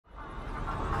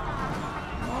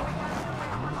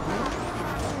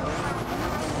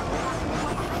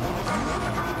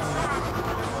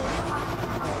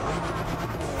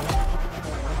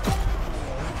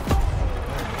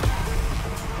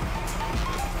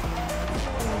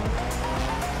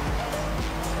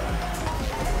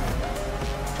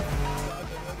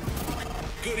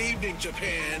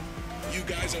Japan. You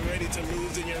guys are ready to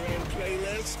lose in your own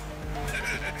playlist?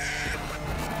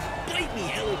 Bite me,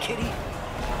 Hello Kitty!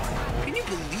 Can you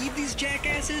believe these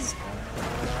jackasses?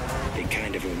 They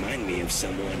kind of remind me of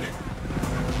someone.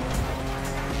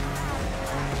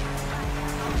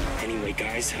 Anyway,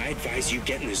 guys, I advise you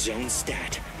get in the zone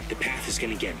stat. The path is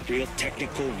gonna get real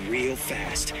technical real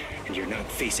fast, and you're not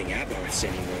facing Abarths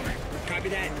anymore. Copy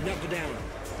that, knuckle down.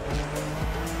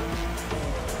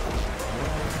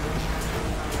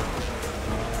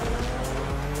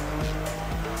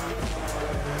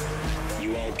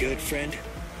 You all good, friend?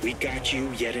 We got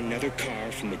you yet another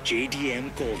car from the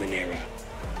JDM Golden Era.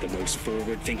 The most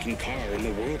forward-thinking car in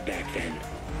the world back then.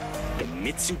 The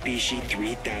Mitsubishi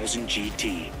 3000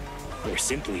 GT. Or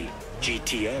simply,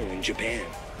 GTO in Japan.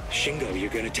 Shingo, you're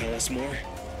gonna tell us more?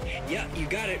 Yeah, you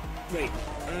got it. Wait,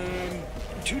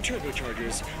 2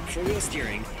 turbochargers, 4-wheel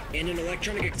steering, and an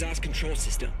electronic exhaust control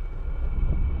system.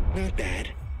 Not bad.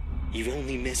 You've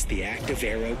only missed the active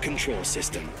aero control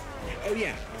system. Oh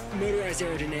yeah, motorized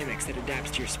aerodynamics that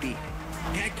adapts to your speed.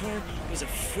 That car was a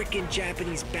frickin'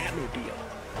 Japanese Batmobile.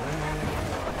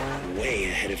 Way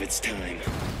ahead of its time.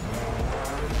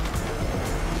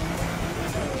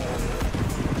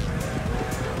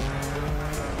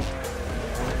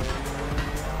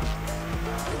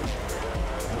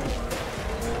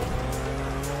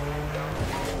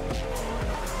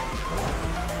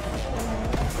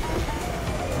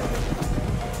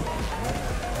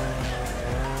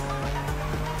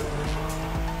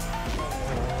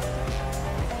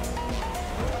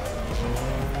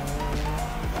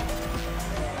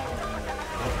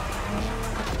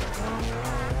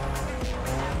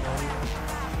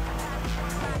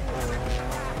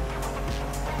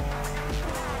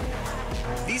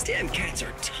 These damn cats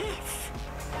are tough.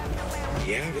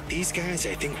 Yeah, with these guys,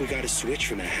 I think we gotta switch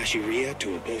from a Hashiriya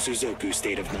to a Bosuzoku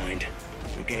state of mind.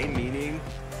 Okay, meaning?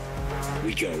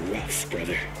 We go rough,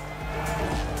 brother.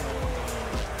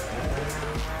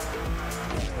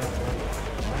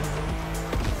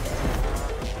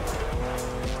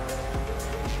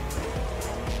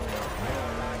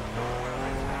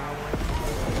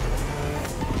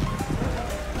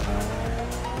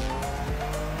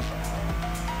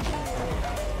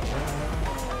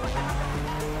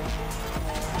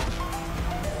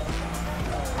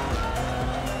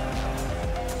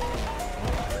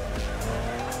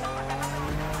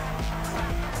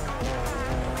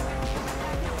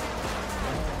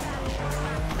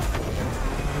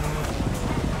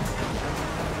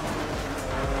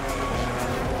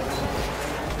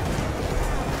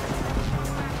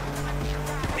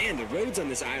 The roads on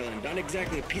this island aren't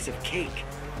exactly a piece of cake.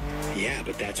 Yeah,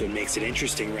 but that's what makes it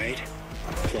interesting, right?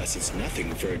 Plus, it's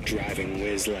nothing for a driving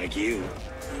whiz like you.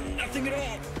 Nothing at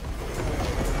all.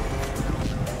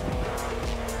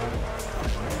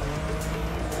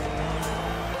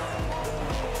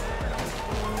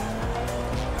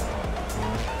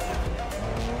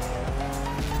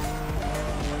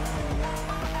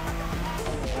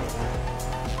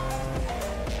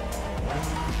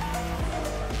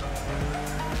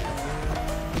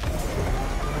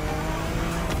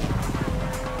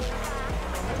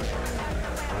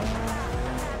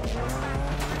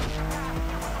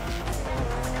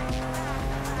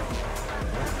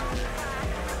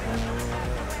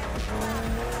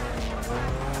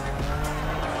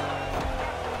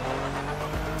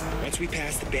 Once we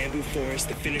pass the bamboo forest,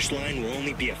 the finish line will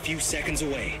only be a few seconds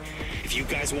away. If you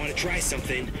guys want to try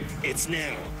something, it's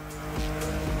now.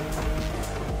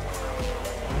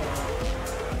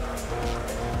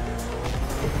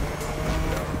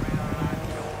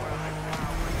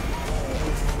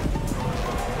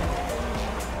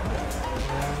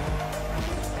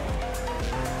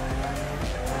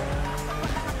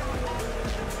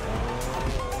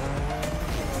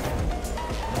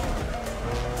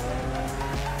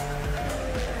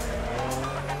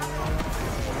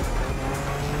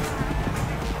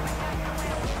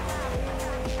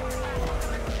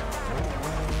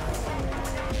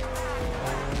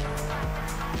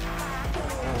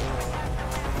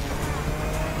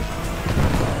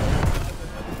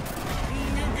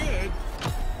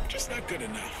 Good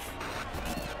enough.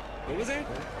 What was that?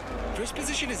 First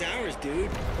position is ours, dude.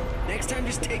 Next time,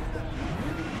 just take...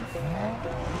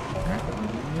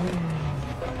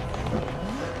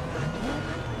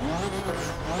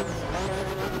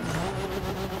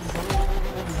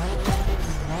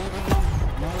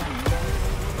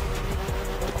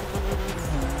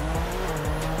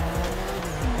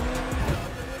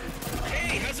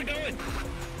 Hey, how's it going?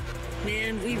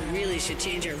 Man, we really should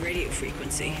change our radio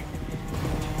frequency.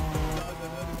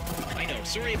 I know, Oh,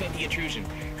 sorry about the intrusion.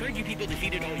 Heard you people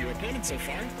defeated all your opponents so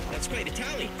far. That's quite a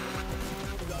tally.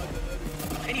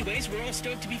 Anyways, we're all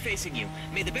stoked to be facing you.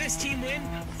 May the best team win.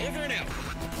 Over and out.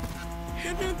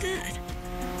 How about that?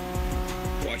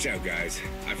 Watch out, guys.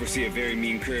 I foresee a very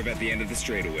mean curve at the end of the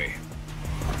straightaway.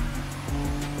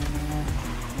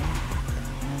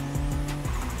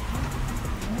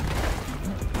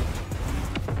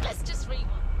 Let's just rewind.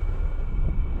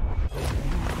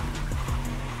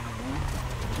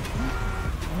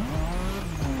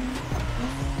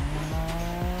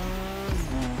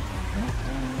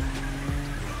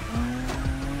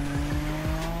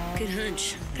 Good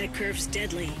hunch. That curve's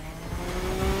deadly.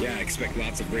 Yeah, I expect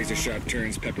lots of razor-sharp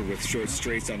turns peppered with short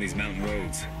straights on these mountain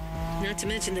roads. Not to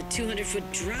mention the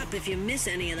 200-foot drop if you miss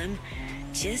any of them.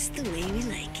 Just the way we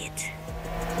like it.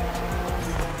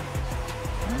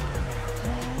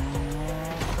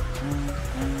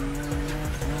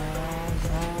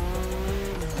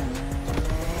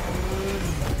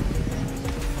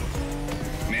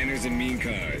 Manners and mean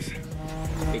cars.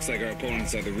 Looks like our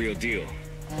opponents are the real deal.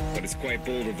 But it's quite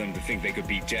bold of them to think they could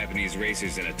beat Japanese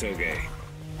racers in a toge.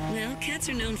 Well, cats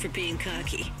are known for being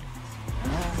cocky.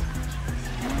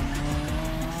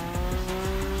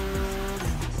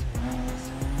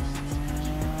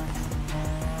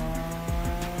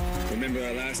 Remember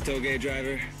our last toge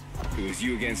driver? It was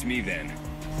you against me then.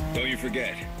 Don't you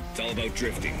forget, it's all about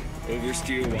drifting.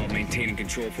 Oversteer while maintaining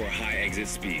control for a high exit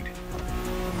speed.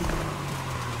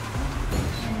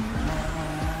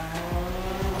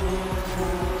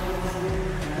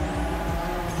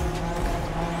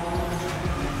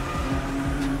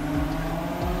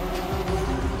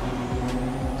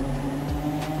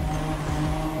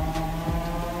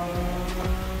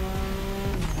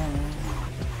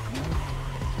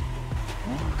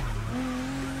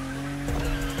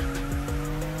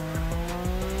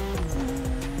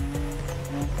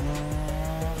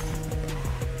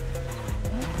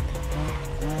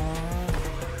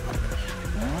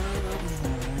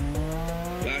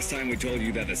 Last time we told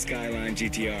you that the Skyline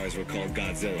GTRs were called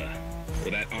Godzilla.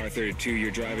 Well, that R32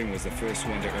 you're driving was the first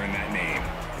one to earn that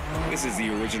name. This is the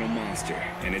original monster,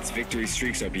 and its victory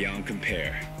streaks are beyond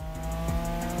compare.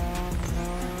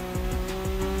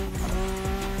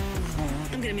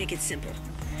 I'm gonna make it simple.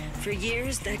 For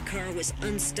years, that car was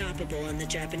unstoppable on the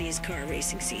Japanese car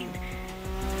racing scene.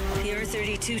 The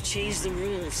R32 changed the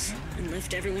rules and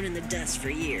left everyone in the dust for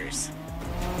years.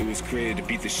 It was created to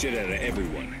beat the shit out of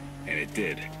everyone, and it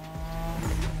did.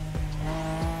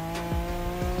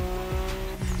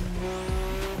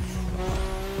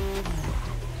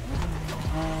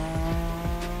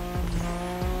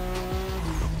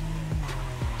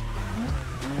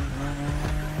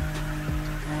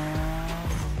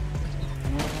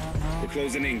 We're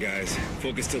closing in, guys.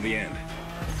 Focus till the end.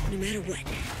 No matter what,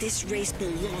 this race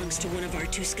belongs to one of our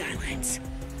two Skylines.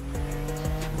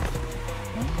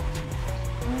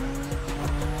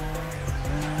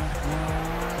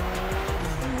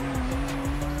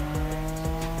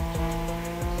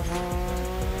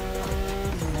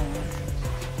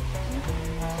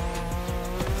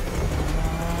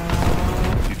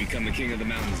 You've become the king of the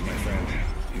mountains, my friend.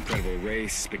 Incredible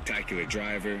race, spectacular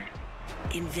driver.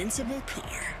 Invincible car.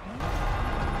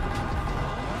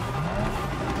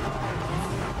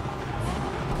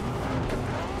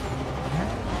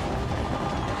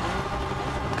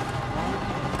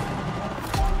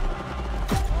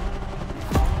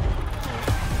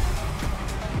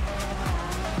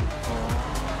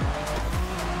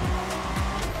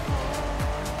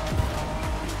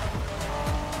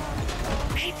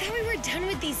 I thought we were done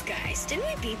with these guys. Didn't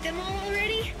we beat them all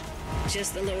already?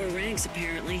 Just the lower ranks,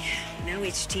 apparently. Now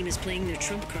each team is playing their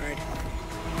trump card.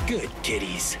 Good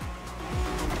kitties.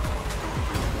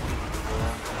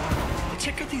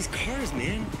 Check out these cars,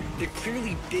 man. They're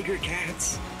clearly bigger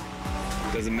cats.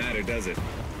 Doesn't matter, does it?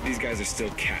 These guys are still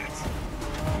cats.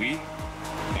 We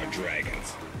are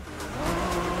dragons.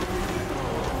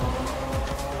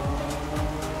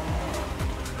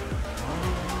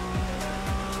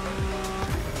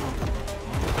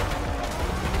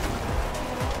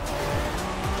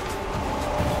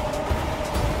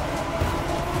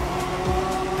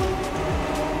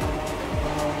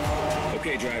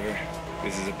 Okay, driver.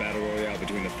 This is a battle royale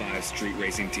between the 5 street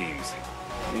racing teams.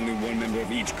 Only one member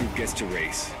of each group gets to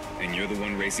race, and you're the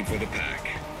one racing for the pack.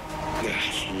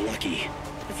 Ugh, lucky.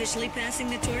 Officially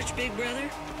passing the torch, big brother?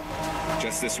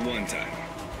 Just this one time.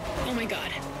 Oh my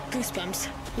god. Goosebumps.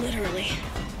 Literally.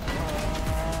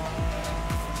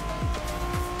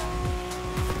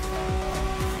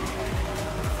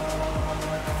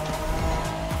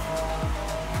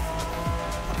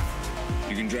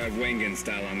 You can drive Wengen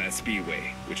style on that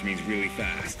speedway, which means really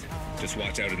fast. Just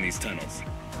watch out in these tunnels.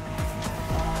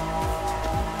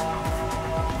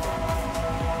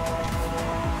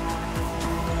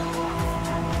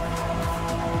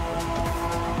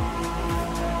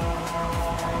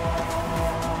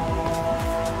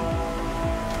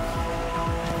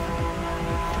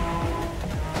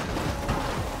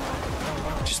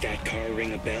 Does that car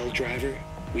ring a bell, driver?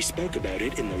 We spoke about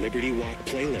it in the Liberty Walk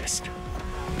playlist.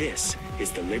 This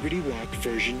is the Liberty Walk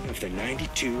version of the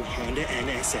 '92 Honda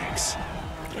NSX.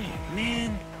 Oh,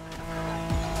 man.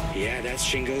 Yeah, that's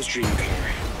Shingo's dream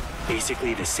car.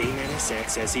 Basically the same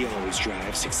NSX as he always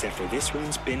drives, except for this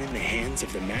one's been in the hands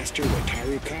of the master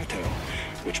Wataru Kato,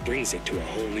 which brings it to a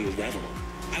whole new level.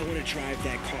 I want to drive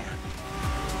that car.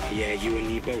 Yeah, you and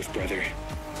me both, brother.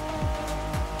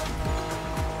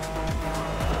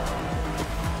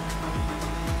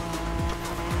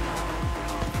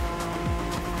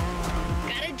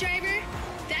 Got it, driver?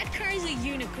 That car's a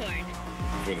unicorn.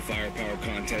 For the firepower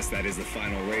contest that is the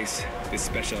final race, this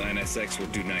special NSX will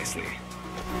do nicely.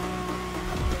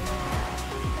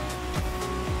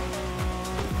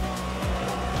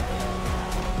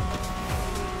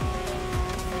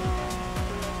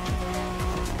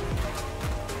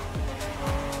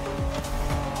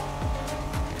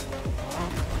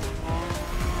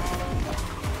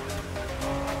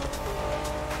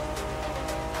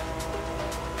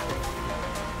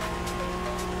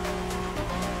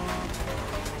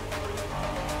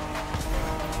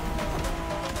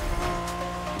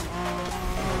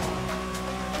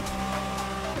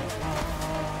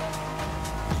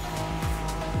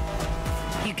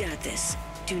 You got this.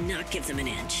 Do not give them an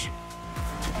inch.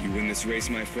 You win this race,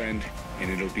 my friend,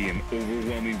 and it'll be an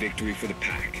overwhelming victory for the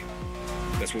pack.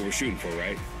 That's what we're shooting for,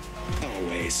 right?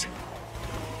 Always.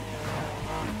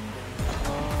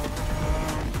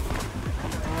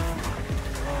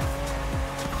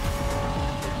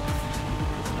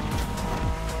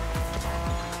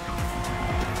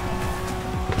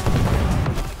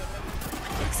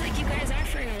 Looks like you guys are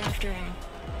for real after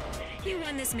all. You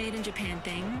won this Made in Japan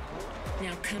thing.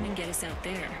 Now come and get us out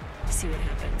there. See what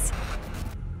happens.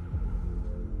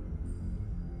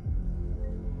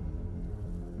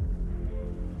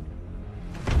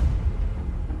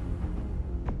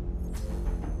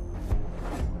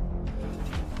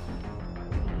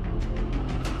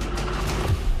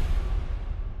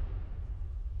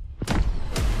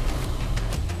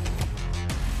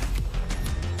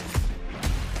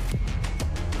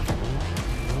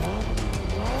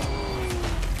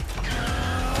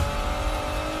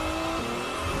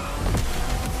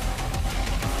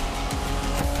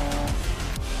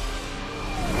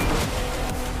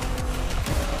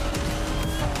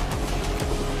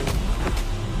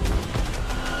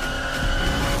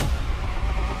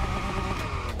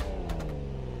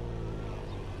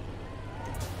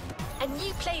 A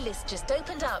new playlist just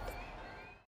opened up.